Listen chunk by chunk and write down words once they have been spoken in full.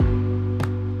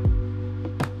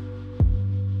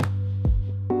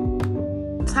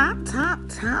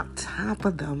Top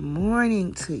of the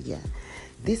morning to you.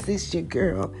 This is your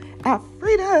girl,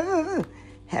 Alfreda.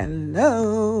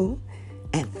 Hello.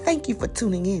 And thank you for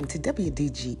tuning in to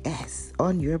WDGS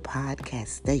on your podcast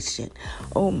station.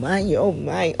 Oh my.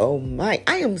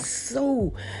 I am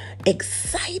so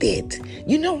excited.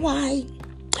 You know why?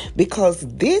 Because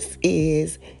this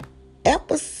is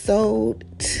episode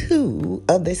 2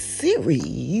 of the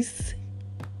series,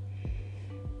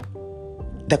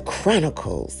 The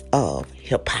Chronicles of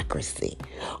Hypocrisy.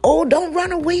 Oh, don't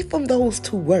run away from those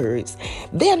 2 words.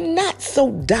 They're not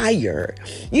so dire.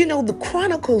 You know, the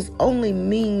chronicles only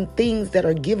mean things that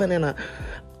are given in an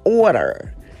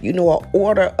order. You know, an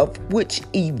order of which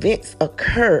events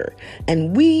occur.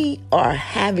 And we are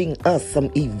having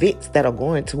some events that are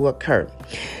going to occur.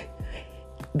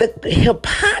 The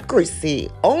hypocrisy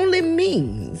only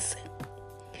means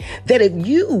that if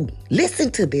you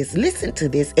listen to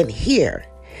this and hear,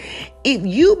 if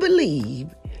you believe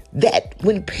that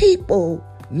when people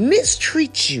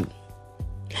mistreat you,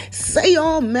 say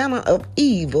all manner of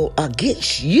evil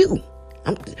against you,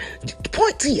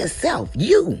 point to yourself,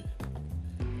 you,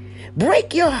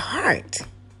 break your heart,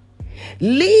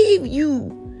 leave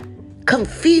you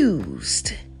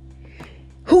confused,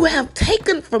 who have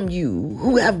taken from you,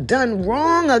 who have done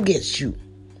wrong against you,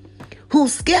 who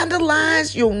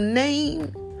scandalized your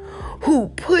name, who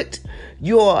put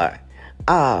your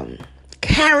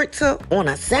character on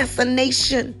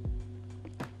assassination,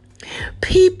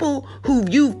 people who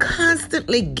you've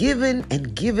constantly given,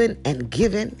 and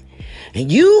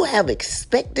you have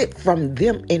expected from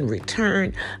them in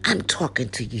return. I'm talking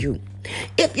to you.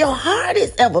 If your heart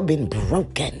has ever been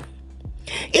broken,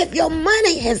 if your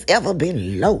money has ever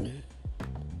been low,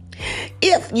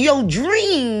 if your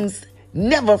dreams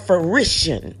never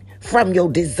fruition from your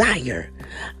desire,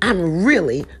 I'm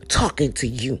really talking to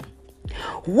you.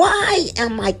 Why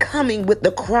am I coming with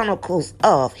the chronicles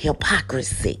of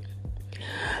hypocrisy?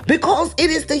 Because it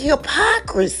is the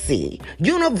hypocrisy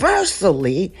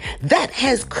universally that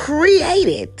has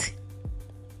created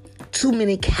too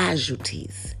many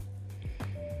casualties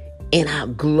in our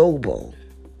global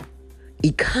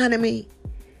economy,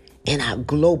 in our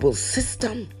global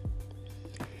system.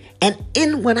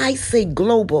 And when I say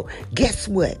global, guess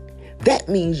what? That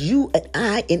means you and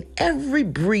I and every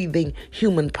breathing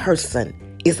human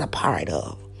person is a part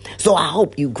of. So I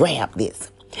hope you grab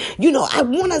this. You know, I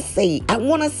want to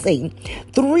say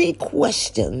 3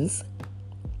 questions,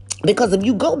 because if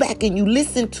you go back and you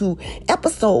listen to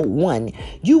episode 1,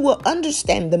 you will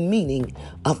understand the meaning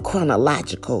of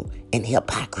chronological and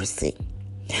hypocrisy.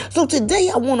 So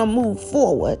today I want to move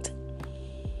forward,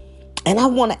 and I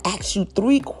want to ask you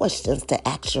 3 questions to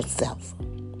ask yourself.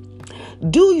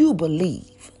 Do you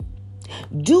believe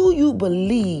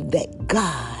that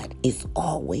God is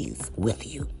always with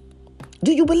you?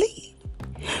 Do you believe?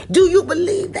 Do you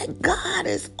believe that God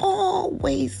is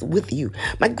always with you?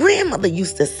 My grandmother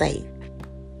used to say,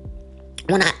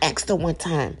 when I asked her one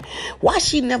time why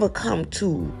she never come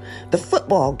to the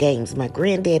football games, my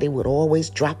granddaddy would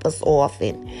always drop us off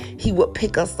and he would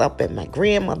pick us up, and my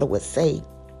grandmother would say,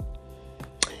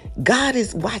 God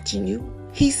is watching you.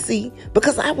 He see,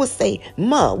 because I would say,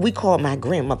 Ma, we call my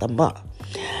grandmother Ma.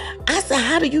 I said,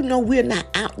 how do you know we're not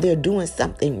out there doing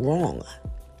something wrong?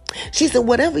 She said,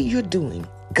 whatever you're doing,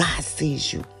 God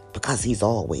sees you because he's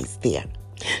always there.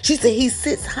 She said, he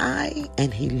sits high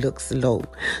and he looks low.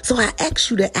 So I ask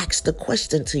you to ask the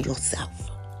question to yourself.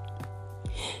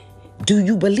 Do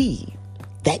you believe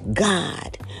that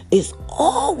God is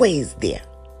always there?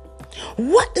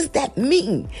 What does that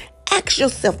mean? Ask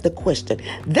yourself the question.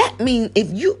 That means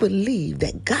if you believe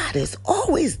that God is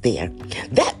always there,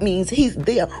 that means he's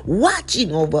there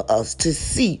watching over us to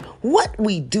see what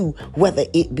we do, whether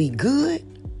it be good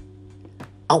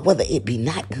or whether it be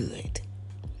not good.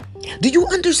 Do you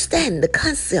understand the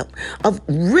concept of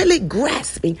really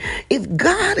grasping? If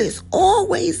God is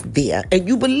always there and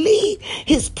you believe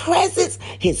his presence,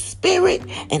 his spirit,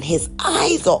 and his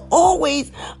eyes are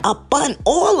always upon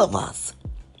all of us,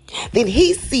 then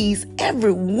he sees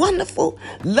every wonderful,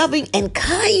 loving, and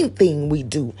kind thing we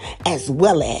do, as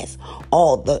well as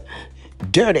all the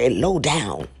dirty,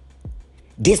 low-down,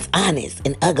 dishonest,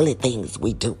 and ugly things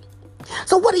we do.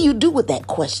 So what do you do with that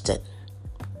question?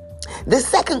 The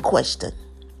second question,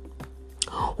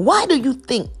 why do you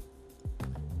think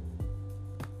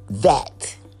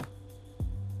that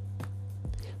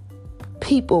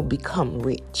people become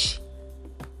rich?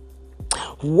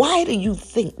 Why do you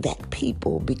think that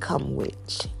people become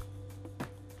rich?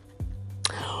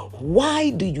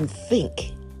 Why do you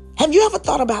think? Have you ever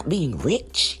thought about being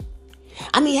rich?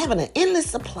 I mean, having an endless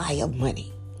supply of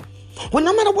money. When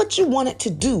no matter what you wanted to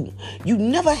do, you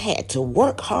never had to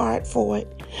work hard for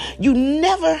it. You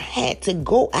never had to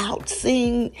go out,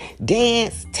 sing,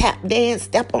 dance, tap dance,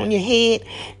 step on your head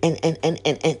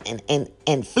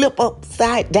and flip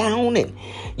upside down. And,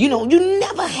 you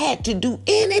never had to do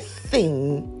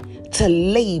anything to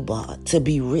labor to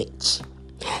be rich.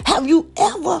 Have you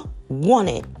ever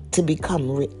wanted to become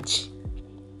rich?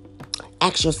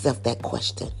 Ask yourself that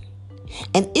question.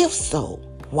 And if so,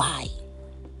 why?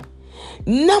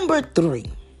 Number 3,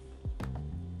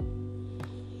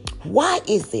 why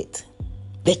is it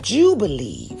that you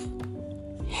believe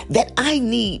that I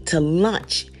need to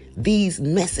launch these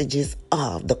messages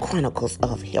of the Chronicles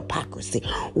of Hypocrisy?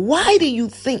 Why do you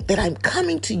think that I'm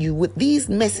coming to you with these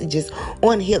messages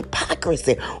on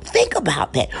hypocrisy? Think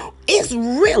about that. It's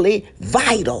really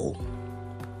vital.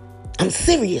 I'm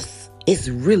serious. It's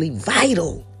really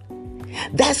vital.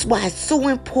 That's why it's so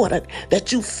important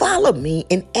that you follow me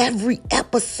in every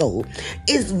episode.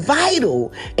 It's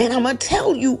vital. And I'm going to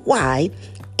tell you why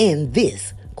in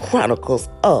this Chronicles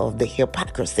of the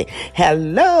Hypocrisy.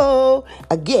 Hello.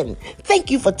 Again, thank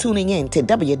you for tuning in to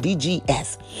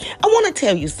WDGS. I want to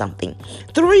tell you something.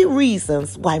 3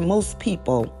 reasons why most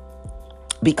people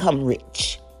become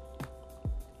rich.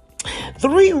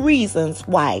 3 reasons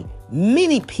why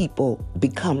many people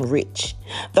become rich.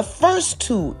 The first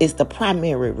 2 is the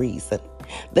primary reason.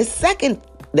 The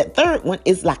third one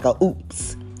is like a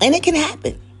oops. And it can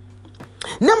happen.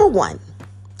 Number 1,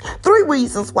 3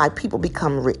 reasons why people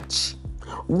become rich.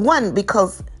 1,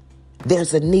 because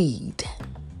there's a need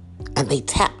and they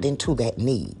tapped into that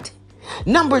need.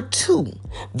 Number 2,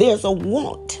 there's a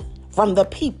want from the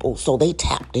people, so they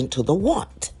tapped into the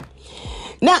want.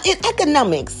 Now, in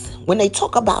economics, when they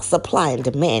talk about supply and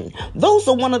demand, those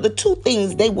are one of the 2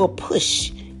 things they will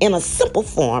push in a simple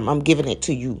form. I'm giving it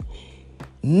to you.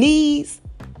 Needs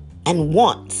and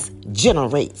wants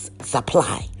generates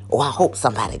supply. Oh, I hope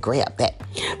somebody grabbed that.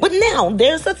 But now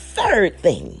there's a third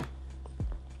thing.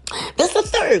 There's a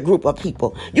third group of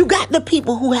people. You got the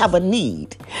people who have a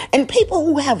need. And people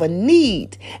who have a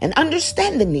need and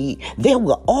understand the need, there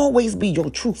will always be your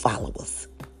true followers.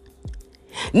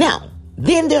 Now,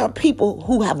 then there are people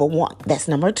who have a want. That's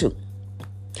number 2.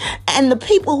 And the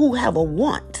people who have a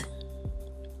want,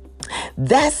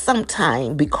 that's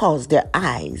sometimes because their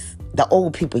eyes, the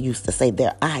old people used to say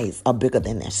their eyes are bigger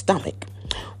than their stomach.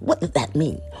 What does that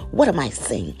mean? What am I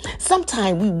saying?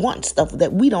 Sometimes we want stuff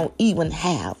that we don't even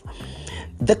have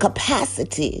the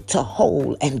capacity to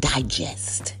hold and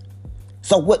digest.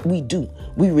 So what we do,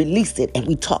 we release it and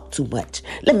we talk too much.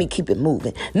 Let me keep it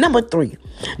moving. Number 3,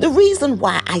 the reason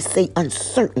why I say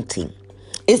uncertainty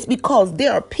is because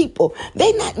there are people,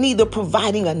 they're not neither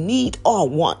providing a need or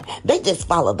want. They just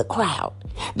follow the crowd.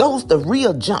 Those the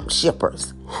real jump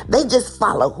shippers. They just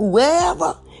follow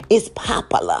whoever is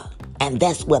popular. And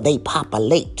that's where they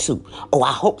populate to. Oh,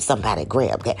 I hope somebody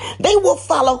grabbed that. They will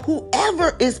follow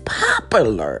whoever is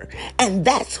popular. And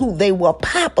that's who they will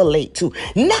populate to.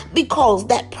 Not because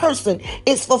that person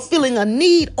is fulfilling a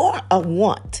need or a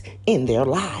want in their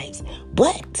lives.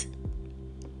 But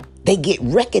they get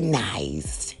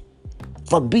recognized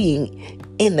for being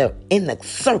in the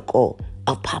circle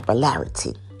of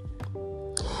popularity.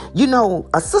 You know,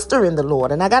 a sister in the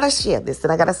Lord, and I got to share this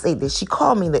and I got to say this. She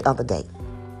called me the other day.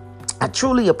 I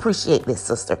truly appreciate this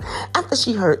sister. After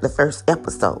she heard the first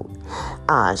episode,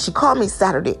 she called me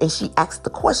Saturday and she asked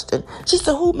the question. She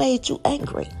said, who made you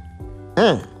angry?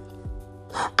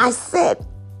 I said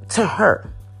to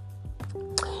her,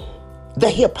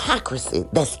 the hypocrisy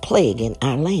that's plaguing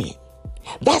our land.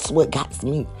 That's what got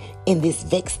me in this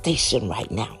vexation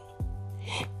right now.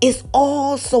 It's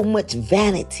all so much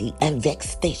vanity and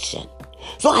vexation.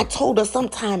 So I told her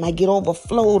sometime I get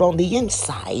overflowed on the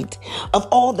inside of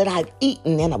all that I've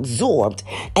eaten and absorbed,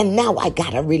 and now I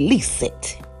gotta release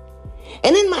it.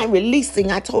 And in my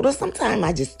releasing, I told her sometime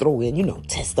I just throw in,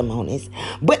 testimonies.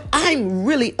 But I'm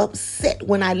really upset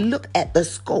when I look at the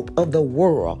scope of the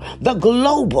world, the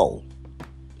global,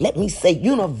 let me say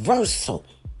universal.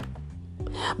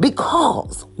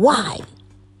 Because, why?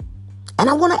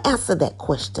 And I want to answer that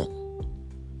question.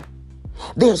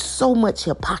 There's so much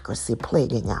hypocrisy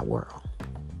plaguing our world.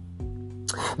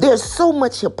 There's so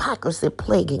much hypocrisy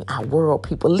plaguing our world,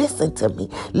 people. Listen to me.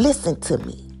 Listen to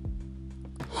me.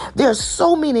 There's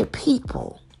so many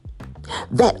people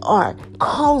that are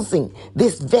causing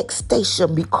this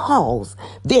vexation because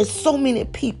there's so many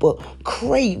people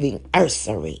craving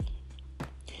usury.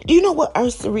 Do you know what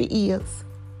usury is?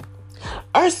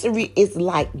 Usury is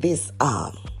like this,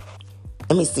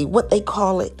 let me see what they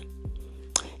call it.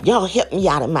 Y'all help me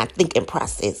out in my thinking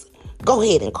process. Go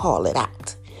ahead and call it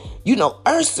out. You know,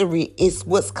 usury is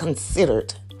what's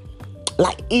considered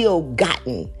like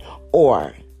ill-gotten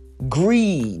or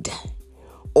greed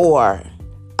or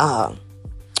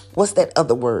what's that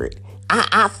other word?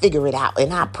 I figure it out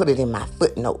and I put it in my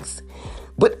footnotes.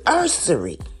 But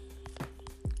usury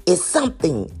is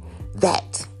something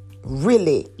that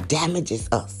really damages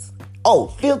us. Oh,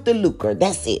 filthy lucre.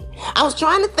 That's it. I was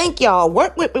trying to think, y'all.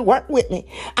 Work with me.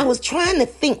 I was trying to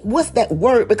think, what's that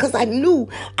word? Because I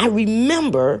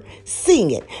remember seeing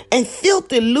it. And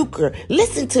filthy lucre.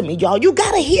 Listen to me, y'all. You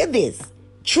got to hear this.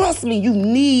 Trust me, you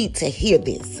need to hear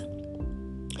this.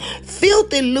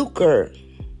 Filthy lucre,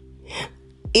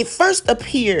 it first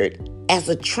appeared as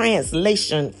a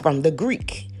translation from the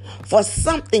Greek for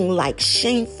something like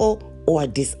shameful or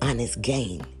dishonest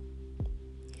gain.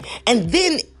 And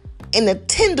then in the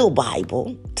Title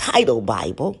Bible,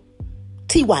 Tyndale,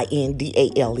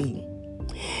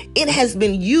 it has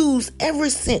been used ever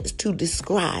since to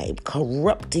describe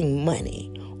corrupting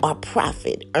money or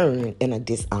profit earned in a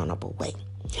dishonorable way.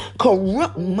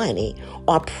 Corrupt money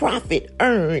or profit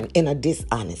earned in a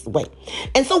dishonest way.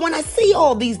 And so when I see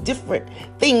all these different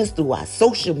things through our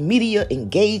social media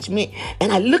engagement,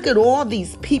 and I look at all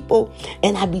these people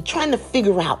and I be trying to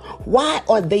figure out, why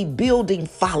are they building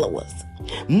followers?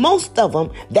 Most of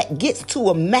them that gets to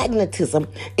a magnetism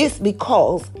is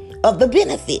because of the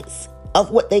benefits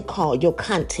of what they call your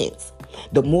contents.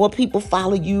 The more people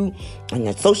follow you on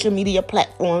the social media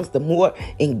platforms, the more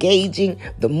engaging,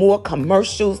 the more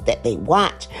commercials that they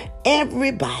watch.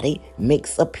 Everybody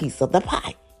makes a piece of the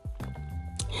pie.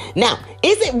 Now,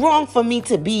 is it wrong for me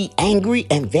to be angry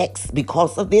and vexed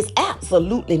because of this?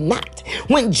 Absolutely not.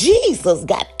 When Jesus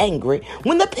got angry,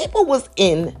 when the people was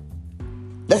in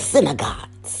the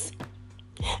synagogues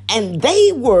and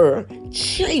they were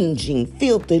changing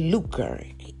filthy lucre,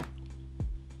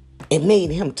 it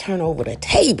made him turn over the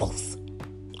tables.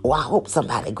 Oh, I hope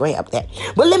somebody grabbed that.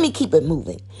 But let me keep it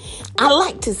moving. I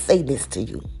like to say this to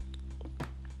you.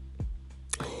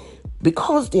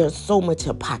 Because there's so much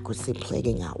hypocrisy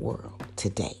plaguing our world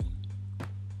today,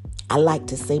 I like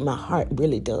to say my heart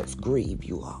really does grieve,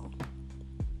 you all.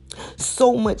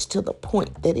 So much to the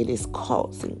point that it is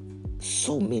causing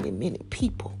so many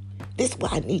people. This is why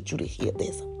I need you to hear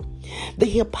this. The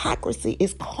hypocrisy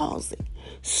is causing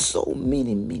so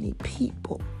many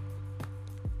people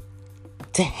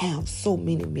to have so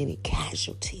many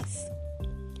casualties.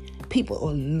 People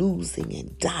are losing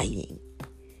and dying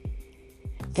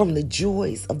from the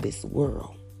joys of this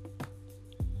world.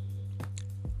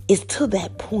 It's to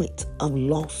that point of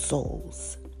lost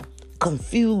souls,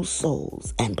 confused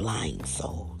souls, and blind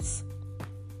souls.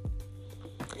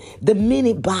 The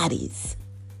many bodies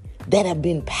that have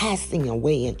been passing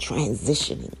away and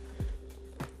transitioning,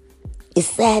 it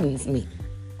saddens me.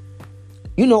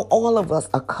 You know, all of us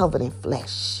are covered in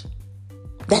flesh.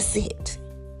 That's it.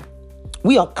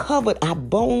 We are covered, our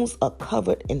bones are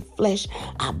covered in flesh.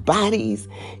 Our bodies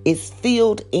is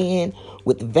filled in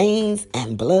with veins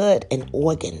and blood and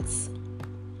organs.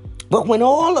 But when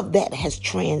all of that has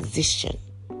transitioned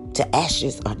to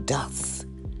ashes or dust,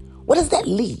 what does that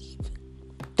leave?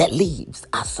 That leaves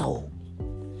our soul.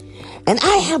 And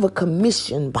I have a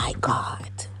commission by God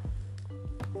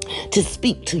to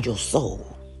speak to your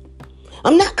soul.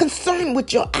 I'm not concerned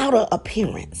with your outer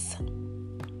appearance.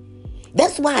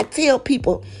 That's why I tell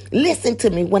people, listen to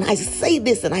me when I say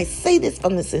this, and I say this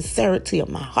from the sincerity of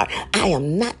my heart. I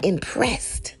am not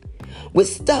impressed with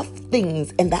stuff,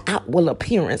 things, and the outward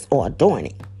appearance or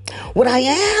adorning. What I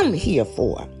am here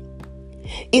for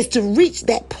is to reach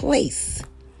that place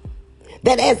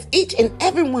that as each and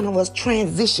every one of us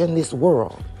transition this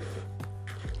world,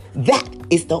 that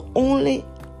is the only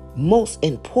most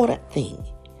important thing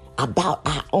about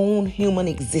our own human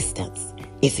existence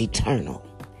is eternal.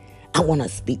 I want to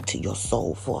speak to your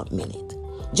soul for a minute.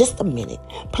 Just a minute.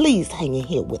 Please hang in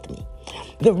here with me.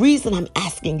 The reason I'm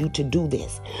asking you to do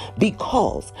this,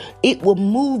 because it will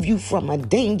move you from a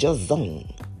danger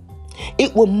zone.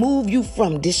 It will move you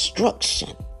from destruction.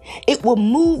 It will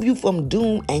move you from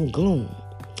doom and gloom.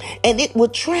 And it will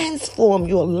transform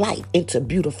your life into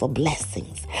beautiful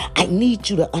blessings. I need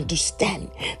you to understand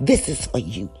this is for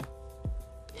you.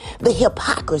 The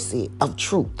hypocrisy of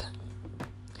truth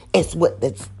is what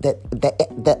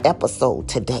the episode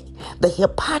today. The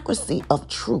hypocrisy of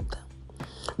truth.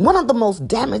 One of the most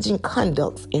damaging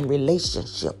conducts in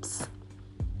relationships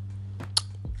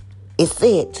is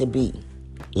said to be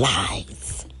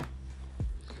lies.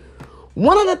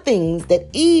 One of the things that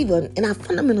even in our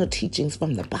fundamental teachings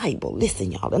from the Bible,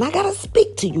 listen y'all, and I got to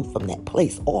speak to you from that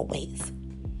place always.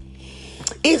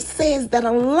 It says that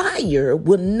a liar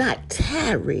will not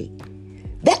tarry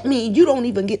That means you don't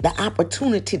even get the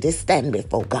opportunity to stand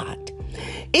before God.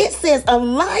 It says a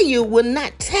liar will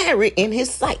not tarry in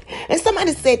his sight. And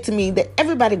somebody said to me that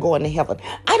everybody going to heaven.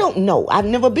 I don't know. I've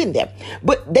never been there.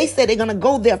 But they said they're going to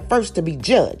go there first to be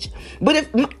judged. But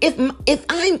if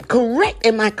I'm correct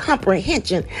in my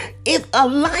comprehension, if a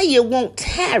liar won't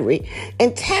tarry,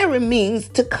 and tarry means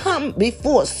to come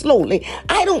before slowly,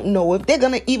 I don't know if they're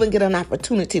going to even get an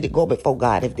opportunity to go before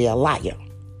God if they're a liar.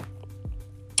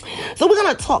 So we're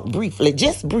going to talk briefly,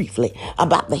 just briefly,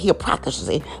 about the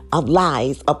hypocrisy of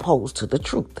lies opposed to the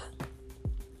truth.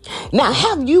 Now,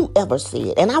 have you ever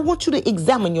said, and I want you to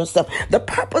examine yourself, the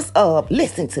purpose of,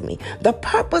 listen to me, the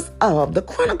purpose of the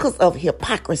Chronicles of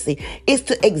Hypocrisy is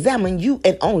to examine you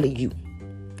and only you.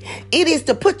 It is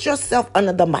to put yourself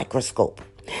under the microscope.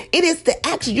 It is to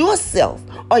ask yourself,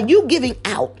 are you giving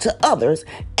out to others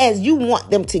as you want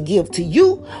them to give to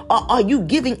you? Or are you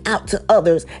giving out to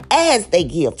others as they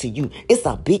give to you? It's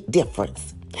a big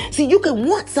difference. See, you can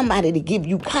want somebody to give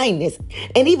you kindness,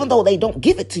 and even though they don't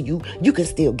give it to you, you can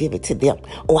still give it to them.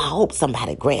 Oh, I hope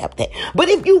somebody grabbed that. But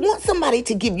if you want somebody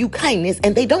to give you kindness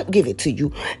and they don't give it to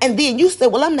you, and then you say,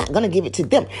 well, I'm not going to give it to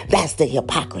them, that's the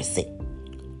hypocrisy.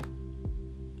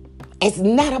 It's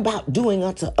not about doing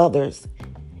unto others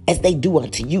as they do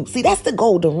unto you. See, that's the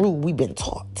golden rule we've been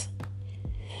taught.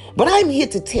 But I'm here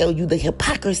to tell you the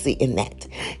hypocrisy in that.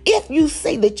 If you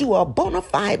say that you are a bona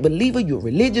fide believer, you're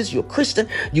religious, you're Christian,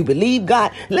 you believe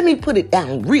God, let me put it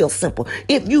down real simple.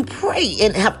 If you pray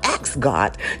and have asked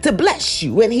God to bless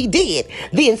you, and he did,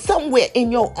 then somewhere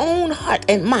in your own heart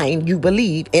and mind, you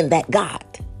believe in that God.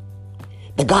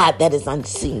 The God that is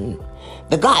unseen.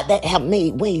 The God that have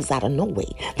made ways out of no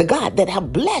way. The God that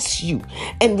have blessed you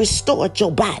and restored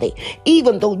your body,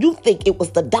 even though you think it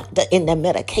was the doctor in the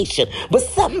medication. But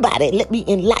somebody, let me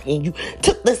enlighten you,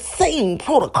 took the same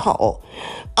protocol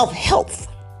of health.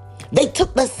 They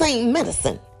took the same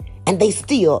medicine, and they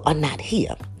still are not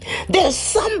here. There's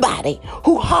somebody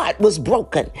whose heart was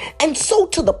broken, and so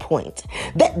to the point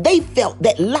that they felt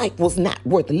that life was not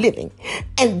worth living.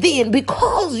 And then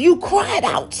because you cried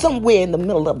out somewhere in the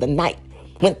middle of the night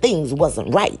when things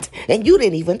wasn't right, and you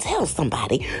didn't even tell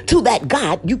somebody, to that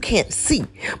God you can't see,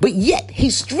 but yet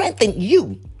he strengthened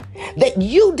you, that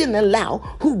you didn't allow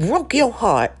who broke your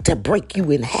heart to break you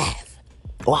in half.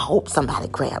 Oh, I hope somebody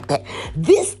grabbed that.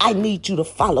 This I need you to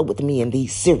follow with me in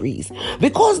these series,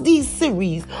 because these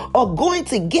series are going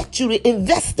to get you to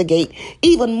investigate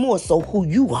even more so who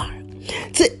you are,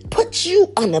 to put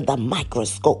you under the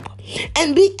microscope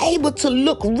and be able to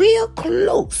look real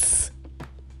close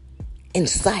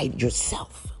inside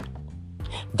yourself.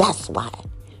 That's why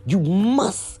you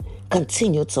must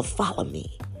continue to follow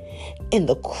me in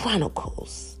the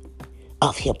Chronicles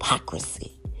of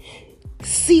Hypocrisy.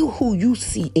 See who you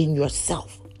see in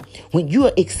yourself when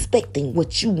you're expecting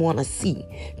what you want to see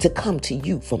to come to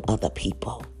you from other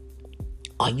people.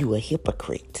 Are you a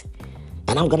hypocrite?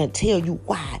 And I'm going to tell you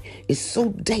why it's so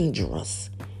dangerous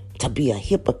to be a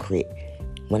hypocrite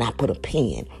when I put a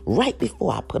pin, right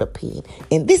before I put a pin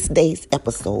in this day's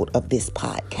episode of this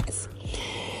podcast.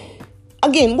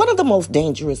 Again, one of the most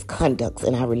dangerous conducts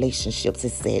in our relationships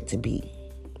is said to be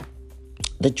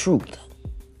the truth.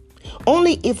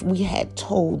 Only if we had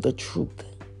told the truth.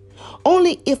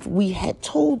 Only if we had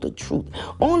told the truth.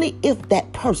 Only if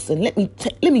that person, let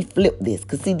me flip this,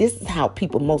 because see, this is how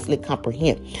people mostly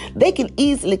comprehend. They can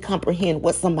easily comprehend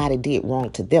what somebody did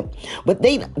wrong to them, but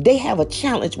they have a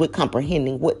challenge with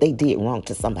comprehending what they did wrong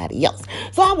to somebody else.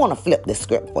 So I want to flip this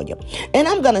script for you, and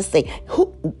I'm going to say,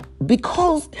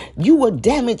 because you were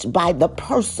damaged by the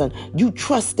person you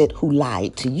trusted who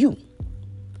lied to you.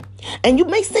 And you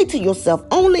may say to yourself,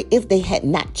 only if they had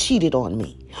not cheated on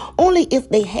me, only if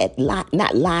they had not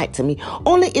lied to me,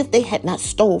 only if they had not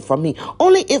stole from me,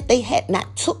 only if they had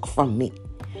not took from me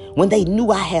when they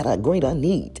knew I had a greater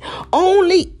need,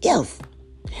 only if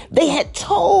they had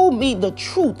told me the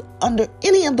truth under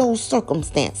any of those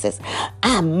circumstances,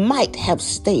 I might have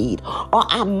stayed, or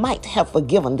I might have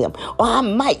forgiven them, or I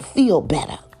might feel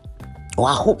better. Oh,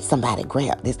 I hope somebody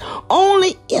grabbed this.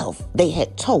 Only if they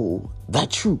had told the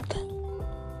truth.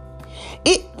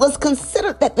 It was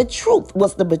considered that the truth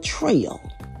was the betrayal,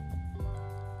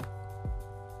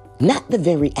 not the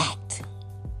very act.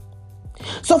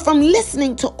 So from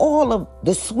listening to all of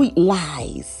the sweet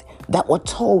lies that were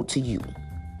told to you,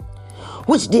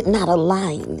 which did not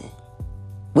align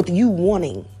with you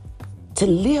wanting to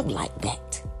live like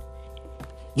that,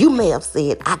 you may have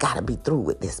said, I gotta be through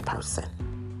with this person.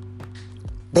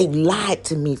 They've lied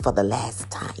to me for the last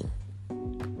time.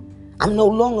 I'm no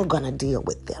longer going to deal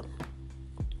with them.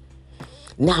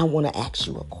 Now I want to ask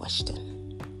you a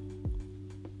question.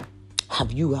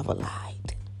 Have you ever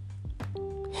lied?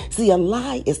 See, a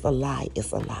lie is a lie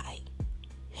is a lie.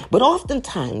 But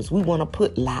oftentimes we want to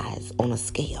put lies on a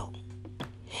scale.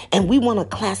 And we want to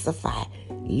classify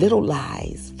little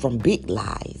lies from big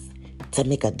lies to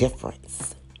make a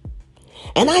difference.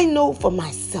 And I know for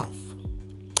myself,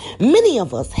 many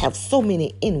of us have so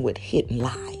many inward hidden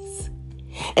lies.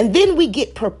 And then we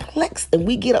get perplexed and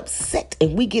we get upset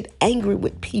and we get angry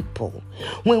with people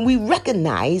when we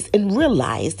recognize and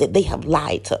realize that they have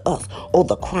lied to us, or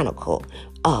the chronicle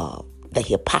of the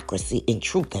hypocrisy in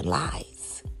truth and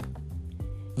lies.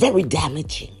 Very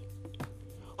damaging.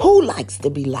 Who likes to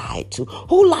be lied to?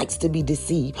 Who likes to be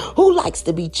deceived? Who likes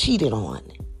to be cheated on?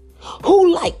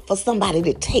 Who likes for somebody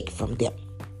to take from them?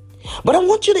 But I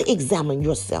want you to examine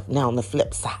yourself now on the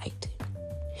flip side.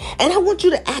 And I want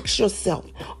you to ask yourself,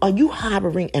 are you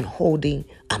harboring and holding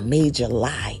a major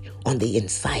lie on the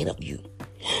inside of you?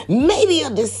 Maybe a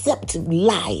deceptive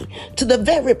lie to the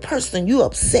very person you're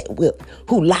upset with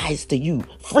who lies to you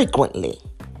frequently.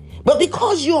 But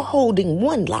because you're holding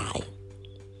one lie,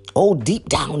 deep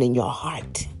down in your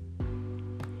heart,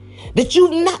 that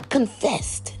you've not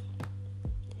confessed,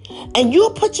 and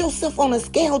you'll put yourself on a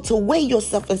scale to weigh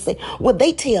yourself and say, well,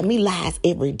 they tell me lies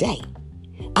every day.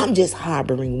 I'm just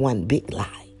harboring one big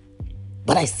lie.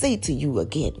 But I say to you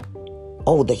again,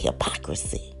 the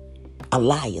hypocrisy. A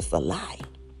lie is a lie.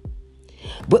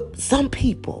 But some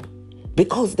people,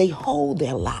 because they hold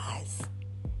their lies,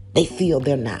 they feel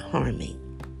they're not harming.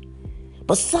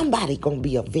 But somebody gonna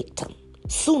be a victim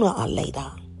sooner or later.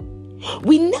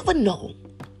 We never know,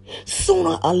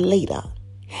 sooner or later,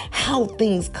 how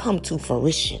things come to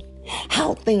fruition,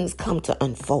 how things come to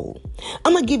unfold.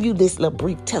 I'm going to give you this little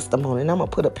brief testimony, and I'm going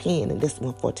to put a pin in this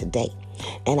one for today.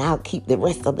 And I'll keep the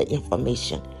rest of the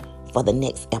information for the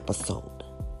next episode.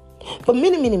 For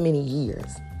many, many, many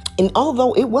years, and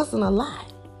although it wasn't a lie,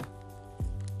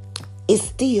 it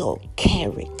still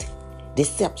carried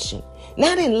deception.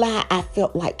 Not in lie, I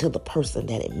felt like to the person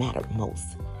that it mattered most.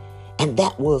 And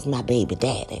that was my baby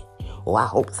daddy. I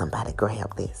hope somebody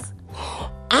grabbed this.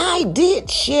 I did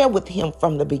share with him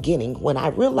from the beginning when I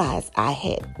realized I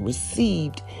had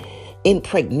received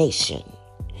impregnation.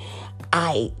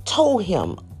 I told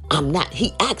him I'm not.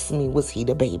 He asked me, was he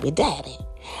the baby daddy?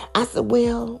 I said,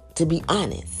 well, to be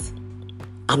honest,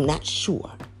 I'm not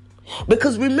sure.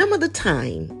 Because remember the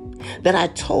time that I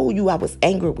told you I was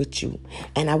angry with you,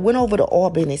 and I went over to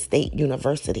Albany State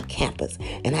University campus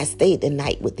and I stayed the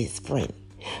night with this friend.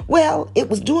 Well, it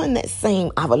was during that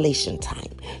same ovulation time,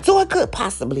 so it could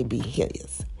possibly be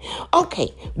his.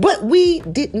 Okay, but we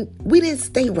didn't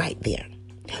stay right there.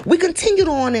 We continued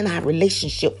on in our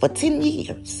relationship for 10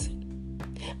 years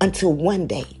until one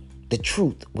day the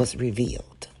truth was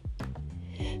revealed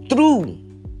through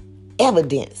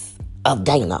evidence of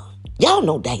Dana. Y'all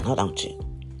know Dana, don't you?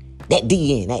 That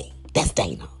DNA, that's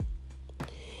Dana.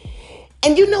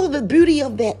 And you know the beauty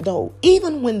of that, though,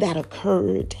 even when that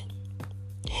occurred,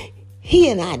 he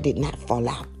and I did not fall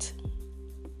out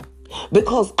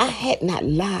because I had not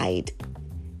lied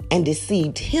and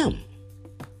deceived him.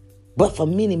 But for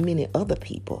many, many other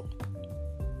people,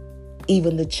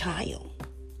 even the child,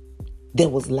 there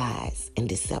was lies and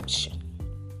deception.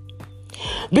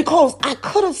 Because I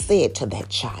could have said to that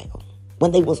child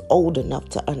when they was old enough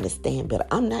to understand better,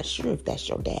 I'm not sure if that's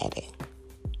your daddy.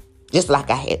 Just like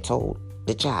I had told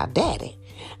the child, daddy.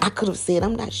 I could have said,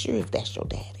 I'm not sure if that's your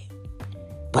daddy.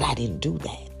 But I didn't do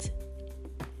that.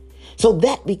 So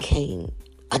that became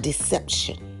a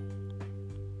deception.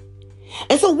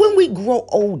 And so when we grow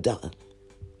older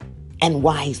and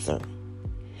wiser,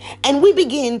 and we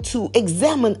begin to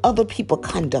examine other people's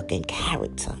conduct and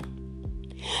character,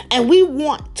 and we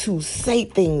want to say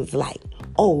things like,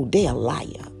 they're a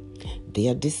liar,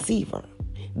 they're a deceiver,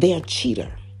 they're a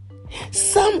cheater.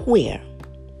 Somewhere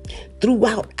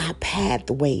throughout our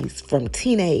pathways from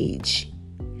teenage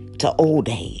to old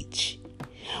age,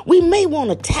 we may want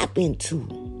to tap into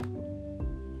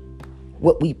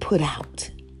what we put out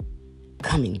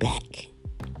coming back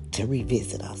to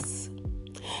revisit us.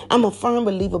 I'm a firm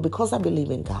believer, because I believe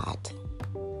in God,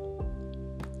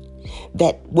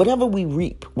 that whatever we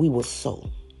reap, we will sow.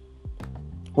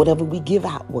 Whatever we give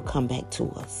out will come back to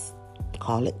us.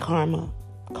 Call it karma,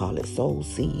 call it soul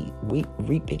seed,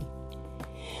 reaping.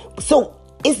 So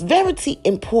it's very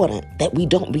important that we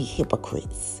don't be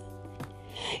hypocrites.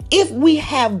 If we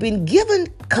have been given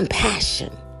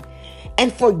compassion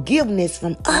and forgiveness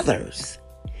from others,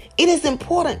 it is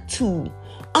important to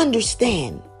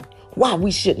understand why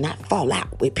we should not fall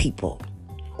out with people.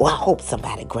 I hope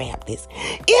somebody grabbed this.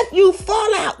 If you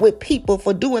fall out with people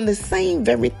for doing the same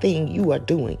very thing you are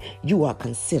doing, you are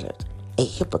considered a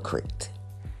hypocrite.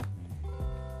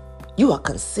 You are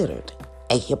considered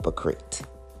a hypocrite.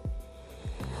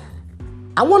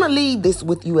 I want to leave this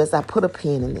with you as I put a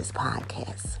pin in this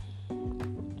podcast.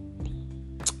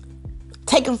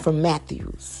 Taken from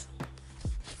Matthew's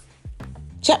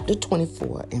chapter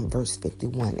 24 and verse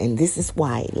 51. And this is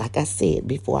why, like I said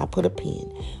before I put a pin,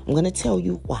 I'm going to tell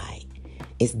you why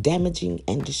it's damaging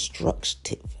and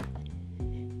destructive.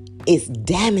 It's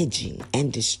damaging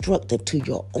and destructive to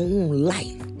your own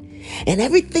life. And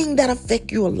everything that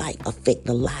affects your life affects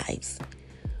the lives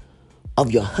of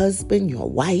your husband, your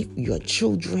wife, your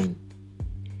children,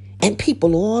 and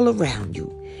people all around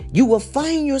you. You will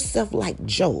find yourself like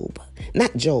Jonah.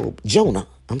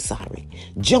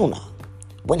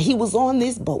 When he was on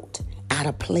this boat, out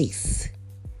of place,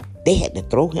 they had to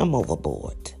throw him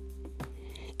overboard.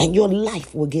 And your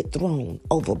life will get thrown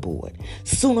overboard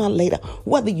sooner or later,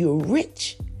 whether you're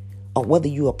rich or whether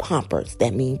you're paupers,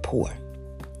 that means poor.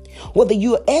 Whether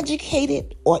you're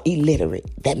educated or illiterate,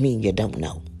 that means you don't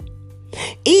know.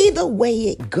 Either way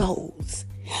it goes,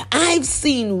 I've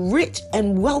seen rich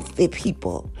and wealthy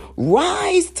people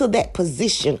rise to that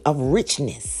position of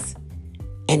richness,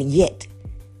 and yet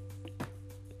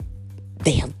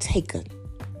they have taken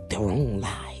their own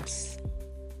lives.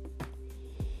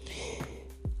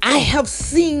 I have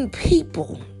seen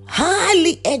people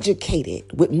highly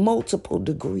educated with multiple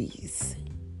degrees,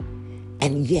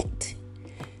 and yet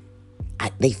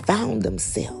they found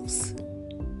themselves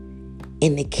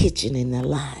in the kitchen in the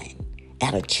line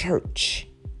at a church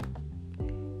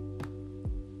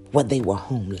where they were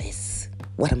homeless.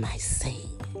 What am I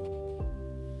saying?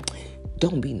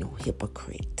 Don't be no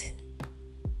hypocrite.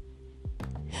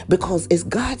 Because as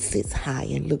God sits high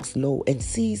and looks low and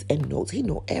sees and knows, he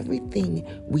knows everything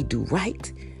we do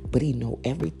right, but he knows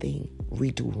everything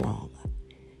we do wrong.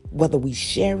 Whether we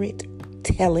share it,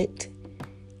 tell it,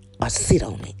 or sit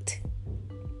on it,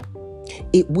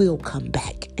 it will come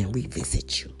back and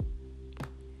revisit you.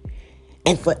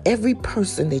 And for every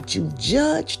person that you've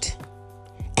judged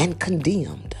and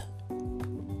condemned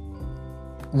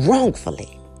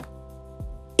wrongfully,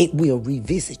 it will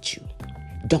revisit you.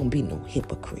 Don't be no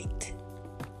hypocrite.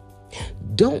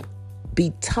 Don't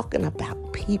be talking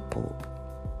about people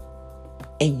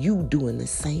and you doing the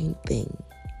same thing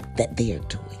that they're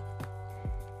doing.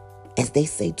 As they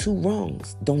say, two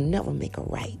wrongs don't never make a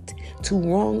right. Two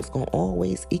wrongs gonna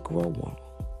always equal a wrong.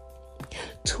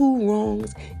 Two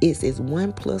wrongs is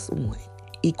 1 + 1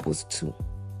 = 2.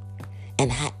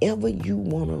 And however you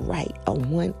want to write a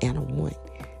 1 and a 1,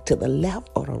 to the left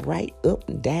or the right, up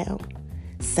and down,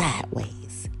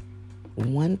 sideways,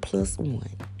 1 + 1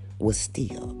 will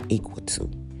still equal 2.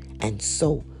 And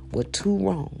so will two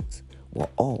wrongs will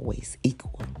always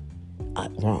equal a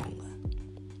wrong.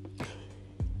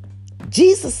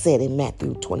 Jesus said in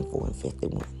Matthew 24 and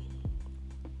 51,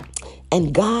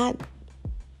 and God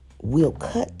will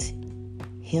cut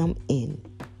him in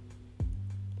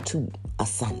to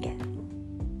asunder,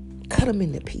 cut him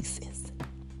into pieces,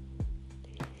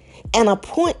 and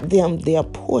appoint them their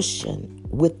portion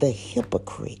with the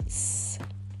hypocrites.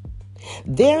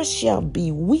 There shall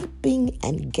be weeping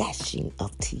and gnashing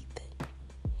of teeth.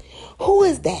 Who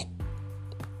is that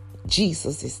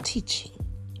Jesus is teaching?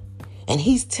 And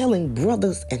he's telling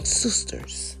brothers and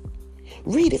sisters,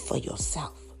 read it for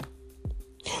yourself.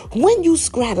 When you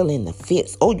straddle in the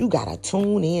fence, you got to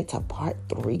tune in to part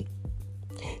 3,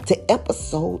 to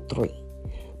episode 3,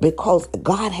 because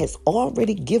God has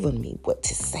already given me what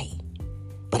to say.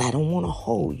 But I don't want to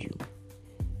hold you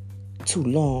too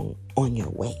long on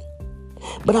your way.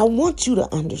 But I want you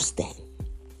to understand,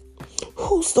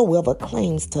 whosoever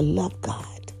claims to love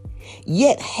God,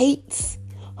 yet hates,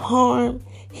 harm,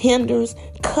 hinders,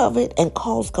 covet, and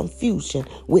cause confusion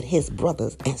with his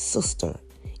brothers and sister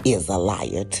is a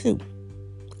liar too.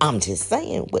 I'm just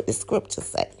saying what the scriptures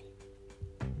say.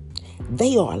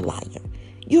 They are a liar.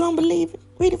 You don't believe it?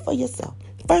 Read it for yourself.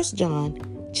 1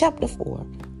 John chapter 4,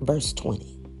 verse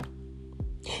 20.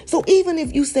 So even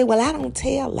if you say, well, I don't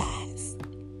tell lies.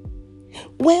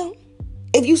 Well,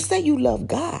 if you say you love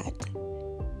God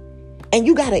and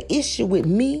you got an issue with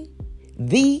me,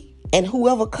 thee, and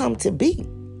whoever come to be,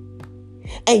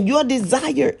 and your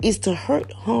desire is to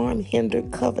hurt, harm, hinder,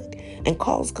 covet, and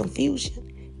cause confusion,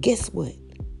 guess what?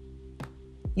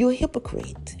 You're a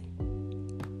hypocrite.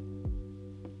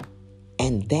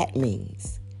 And that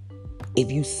means if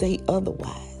you say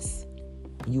otherwise,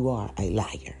 you are a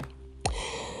liar.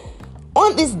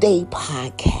 On this day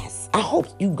podcast, I hope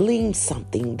you glean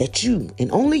something that you,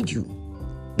 and only you,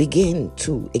 begin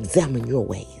to examine your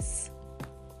ways.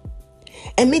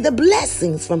 And may the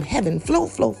blessings from heaven flow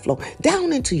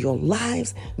down into your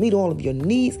lives, meet all of your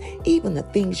needs, even the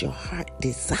things your heart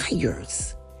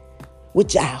desires.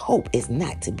 which I hope is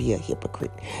not to be a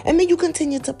hypocrite. And may you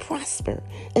continue to prosper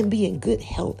and be in good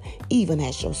health, even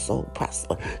as your soul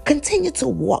prosper. Continue to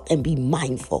walk and be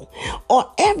mindful. Or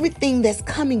everything that's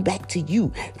coming back to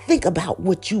you, think about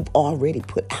what you've already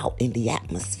put out in the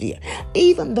atmosphere.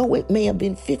 Even though it may have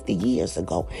been 50 years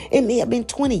ago, it may have been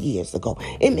 20 years ago,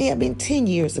 it may have been 10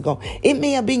 years ago, it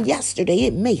may have been yesterday,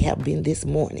 it may have been this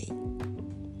morning.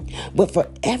 But for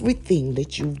everything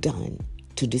that you've done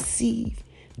to deceive,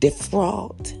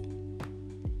 defraud,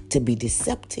 to be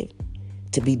deceptive,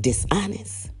 to be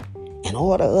dishonest, and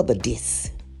all the other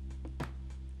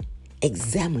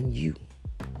examine you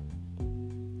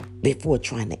before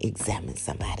trying to examine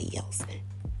somebody else.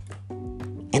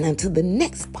 And until the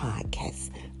next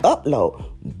podcast upload,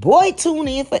 boy, tune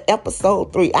in for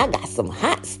episode 3. I got some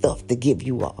hot stuff to give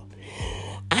you all.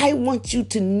 I want you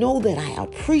to know that I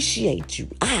appreciate you.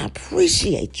 I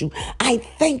appreciate you. I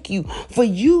thank you for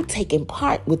you taking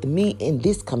part with me in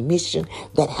this commission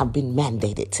that have been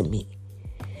mandated to me.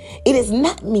 It is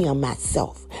not me or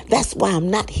myself. That's why I'm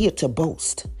not here to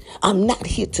boast. I'm not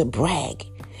here to brag.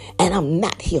 And I'm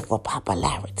not here for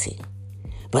popularity.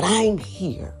 But I'm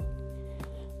here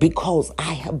because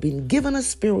I have been given a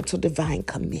spiritual divine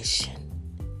commission.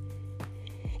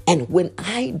 And when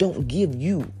I don't give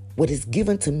you what is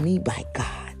given to me by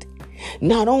God,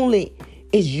 not only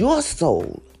is your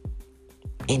soul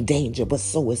in danger, but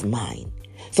so is mine.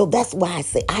 So that's why I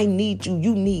say I need you,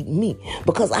 you need me,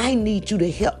 because I need you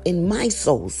to help in my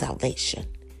soul's salvation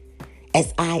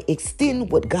as I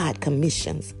extend what God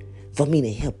commissions for me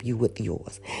to help you with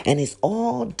yours. And it's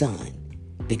all done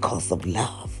because of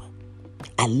love.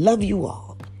 I love you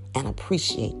all and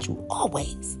appreciate you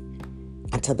always.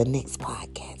 Until the next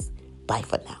podcast. Bye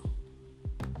for now.